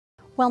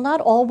While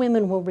not all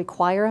women will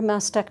require a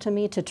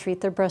mastectomy to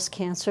treat their breast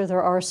cancer,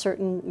 there are a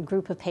certain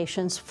group of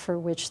patients for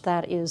which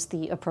that is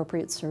the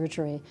appropriate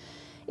surgery.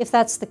 If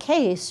that's the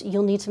case,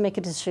 you'll need to make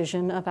a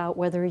decision about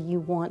whether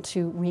you want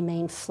to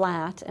remain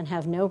flat and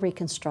have no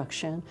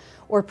reconstruction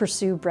or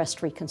pursue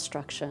breast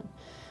reconstruction.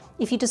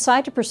 If you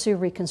decide to pursue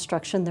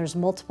reconstruction, there's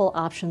multiple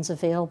options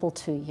available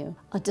to you.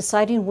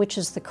 Deciding which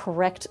is the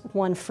correct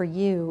one for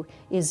you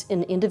is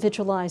an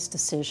individualized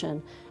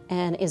decision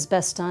and is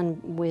best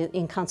done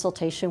in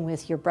consultation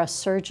with your breast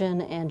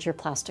surgeon and your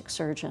plastic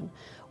surgeon.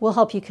 We'll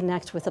help you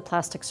connect with a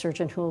plastic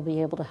surgeon who will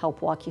be able to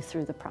help walk you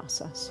through the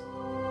process.